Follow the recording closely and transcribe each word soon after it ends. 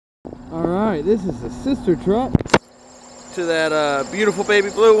Alright, this is the sister truck to that beautiful baby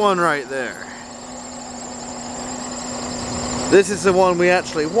blue one right there. This is the one we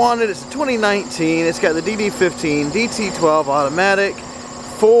actually wanted. It's a 2019. It's got the DD15, DT12 automatic,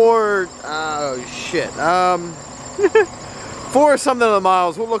 4 something of the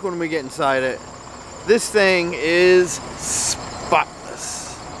miles. We'll look when we get inside it. This thing is spotless.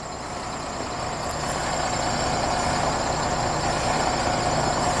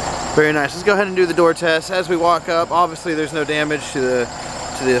 Very nice. Let's go ahead and do the door test. As we walk up, obviously there's no damage to the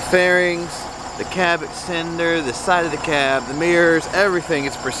fairings, the cab extender, the side of the cab, the mirrors, everything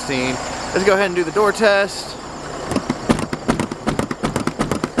is pristine. Let's go ahead and do the door test.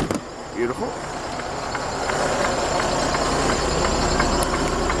 Beautiful.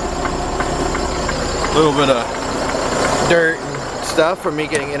 A little bit of dirt and stuff from me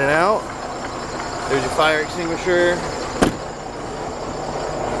getting in and out. There's your fire extinguisher.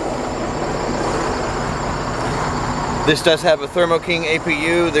 This does have a Thermo King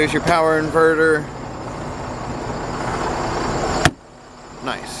APU. There's your power inverter.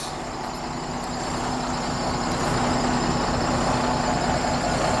 Nice.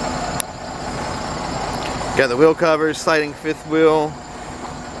 Got the wheel covers, sliding fifth wheel.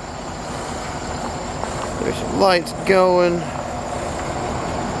 There's some lights going.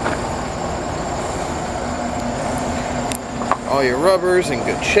 All your rubbers in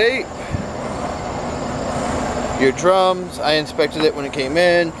good shape. Your drums, I inspected it when it came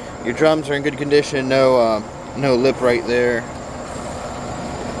in. Your drums are in good condition. No lip right there.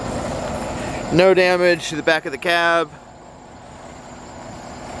 No damage to the back of the cab.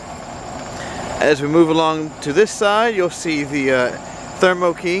 As we move along to this side, you'll see the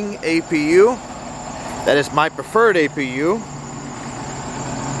Thermo King APU. That is my preferred APU.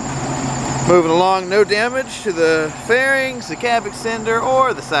 Moving along, no damage to the fairings, the cab extender,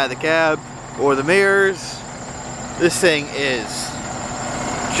 or the side of the cab, or the mirrors. This thing is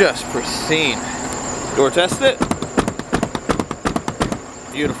just pristine. Door test it.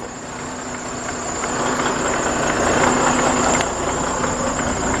 Beautiful.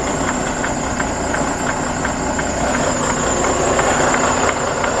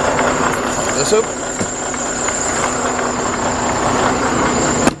 This open.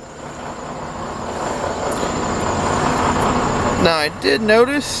 Now I did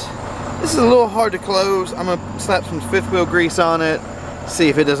notice this is a little hard to close. I'm gonna slap some fifth wheel grease on it, see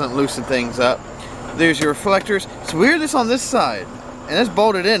if it doesn't loosen things up. There's your reflectors. It's weird this on this side, and it's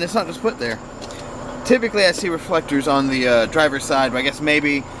bolted in. It's not just put there. Typically I see reflectors on the driver's side, but I guess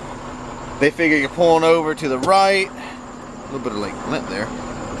maybe they figure you're pulling over to the right. A little bit of like lint there.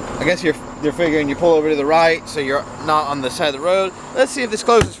 I guess they're figuring you pull over to the right so you're not on the side of the road. Let's see if this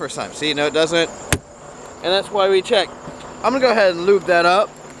closes first time. See, no it doesn't. And that's why we check. I'm gonna go ahead and lube that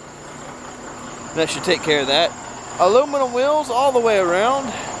up. That should take care of that. Aluminum wheels all the way around.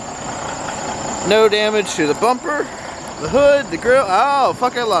 No damage to the bumper, the hood, the grill. Oh,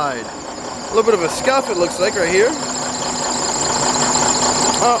 fuck, I lied. A little bit of a scuff it looks like right here.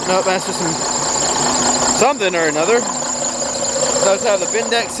 Oh, no, that's just something or another. Does have the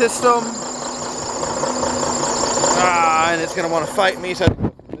Bindex system. And it's going to want to fight me, so I have to go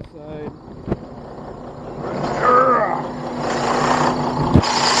from this side.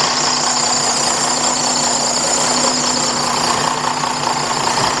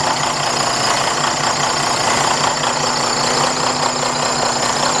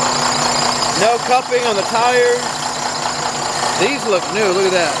 No cupping on the tires. These look new, look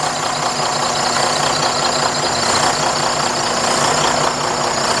at that.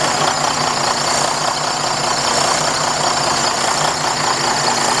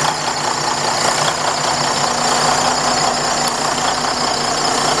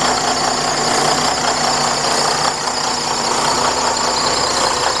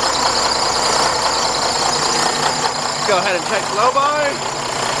 Go ahead and check blow by.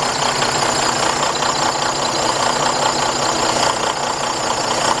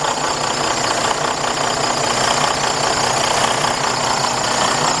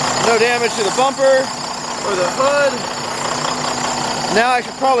 No damage to the bumper or the hood. Now I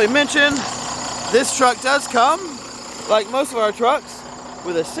should probably mention, this truck does come, like most of our trucks,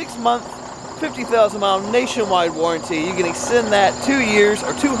 with a 6-month, 50,000 mile nationwide warranty. You can extend that 2 years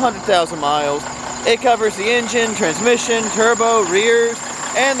or 200,000 miles. It covers the engine, transmission, turbo, rears,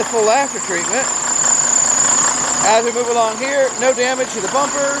 and the full after treatment. As we move along here, no damage to the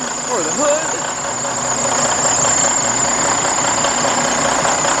bumper or the hood.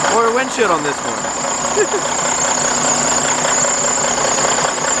 Or a windshield on this one.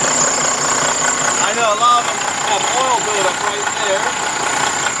 I know a lot of them have oil buildup right there.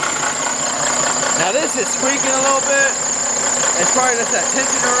 Now this is squeaking a little bit. It's probably just that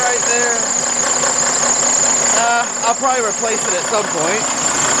tensioner right there. I'll probably replace it at some point.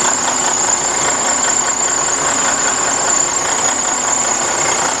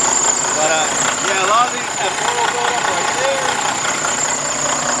 But yeah, a lot of these have oil buildup right there.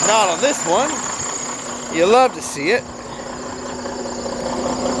 Not on this one. You love to see it.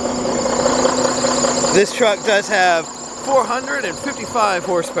 This truck does have 455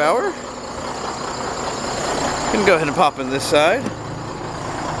 horsepower. You can go ahead and pop in this side.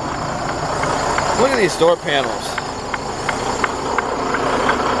 Look at these door panels.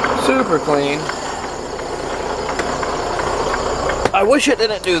 Super clean. I wish it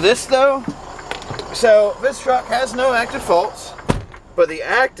didn't do this though. So this truck has no active faults, but the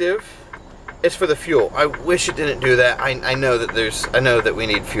active is for the fuel. I wish it didn't do that. I know that we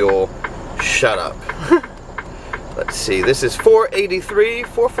need fuel. Shut up. Let's see. This is 483,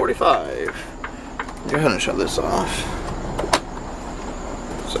 445. Go ahead and shut this off.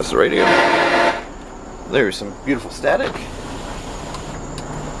 So that's the radio. There's some beautiful static.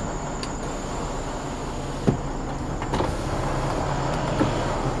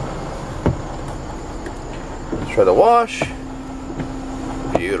 Let's try the wash.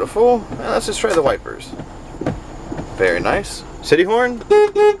 Beautiful. And let's just try the wipers. Very nice. City horn.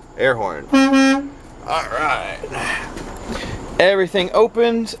 Air horn. Alright. Everything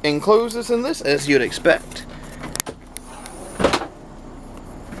opens and closes in this as you'd expect.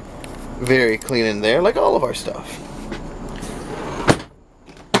 Very clean in there, like all of our stuff.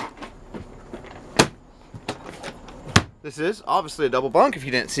 This is obviously a double bunk if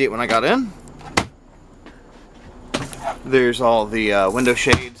you didn't see it when I got in. There's all the window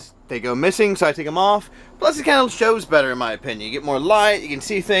shades. They go missing, so I take them off. Plus it kind of shows better in my opinion. You get more light, you can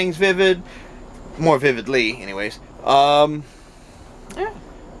see things more vividly anyways. Yeah.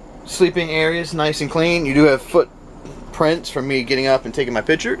 Sleeping areas nice and clean. You do have footprints from me getting up and taking my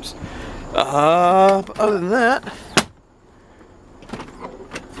pictures. But other than that,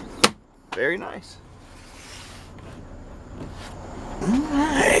 very nice.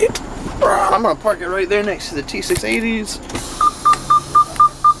 Alright. I'm gonna park it right there next to the T680s.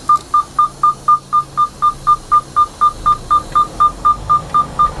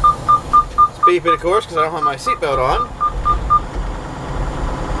 Beeping, of course, because I don't have my seatbelt on.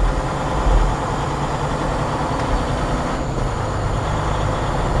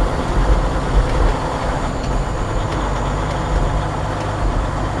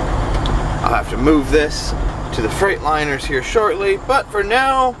 I'll have to move this to the Freightliners here shortly, but for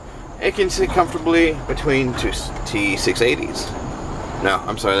now, it can sit comfortably between two T680s. No,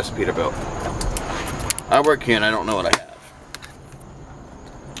 I'm sorry, that's a Peterbilt. I work here and I don't know what I have.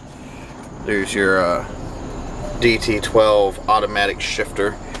 There's your DT12 automatic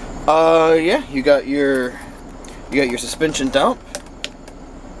shifter. Yeah, you got your suspension dump.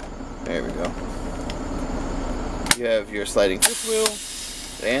 There we go. You have your sliding fifth wheel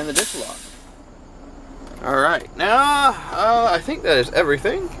and the disc lock. All right, now I think that is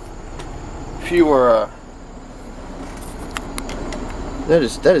everything. If you were that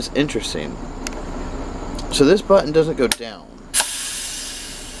is interesting. So this button doesn't go down.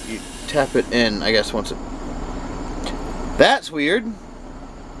 You tap it in, I guess, once it... That's weird.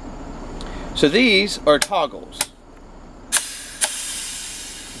 So these are toggles.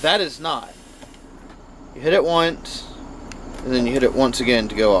 That is not. You hit it once, and then you hit it once again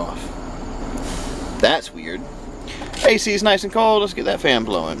to go off. That's weird. AC is nice and cold. Let's get that fan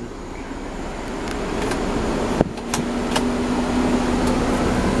blowing.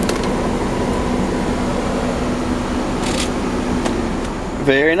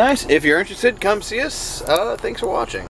 Very nice. If you're interested, come see us. Thanks for watching.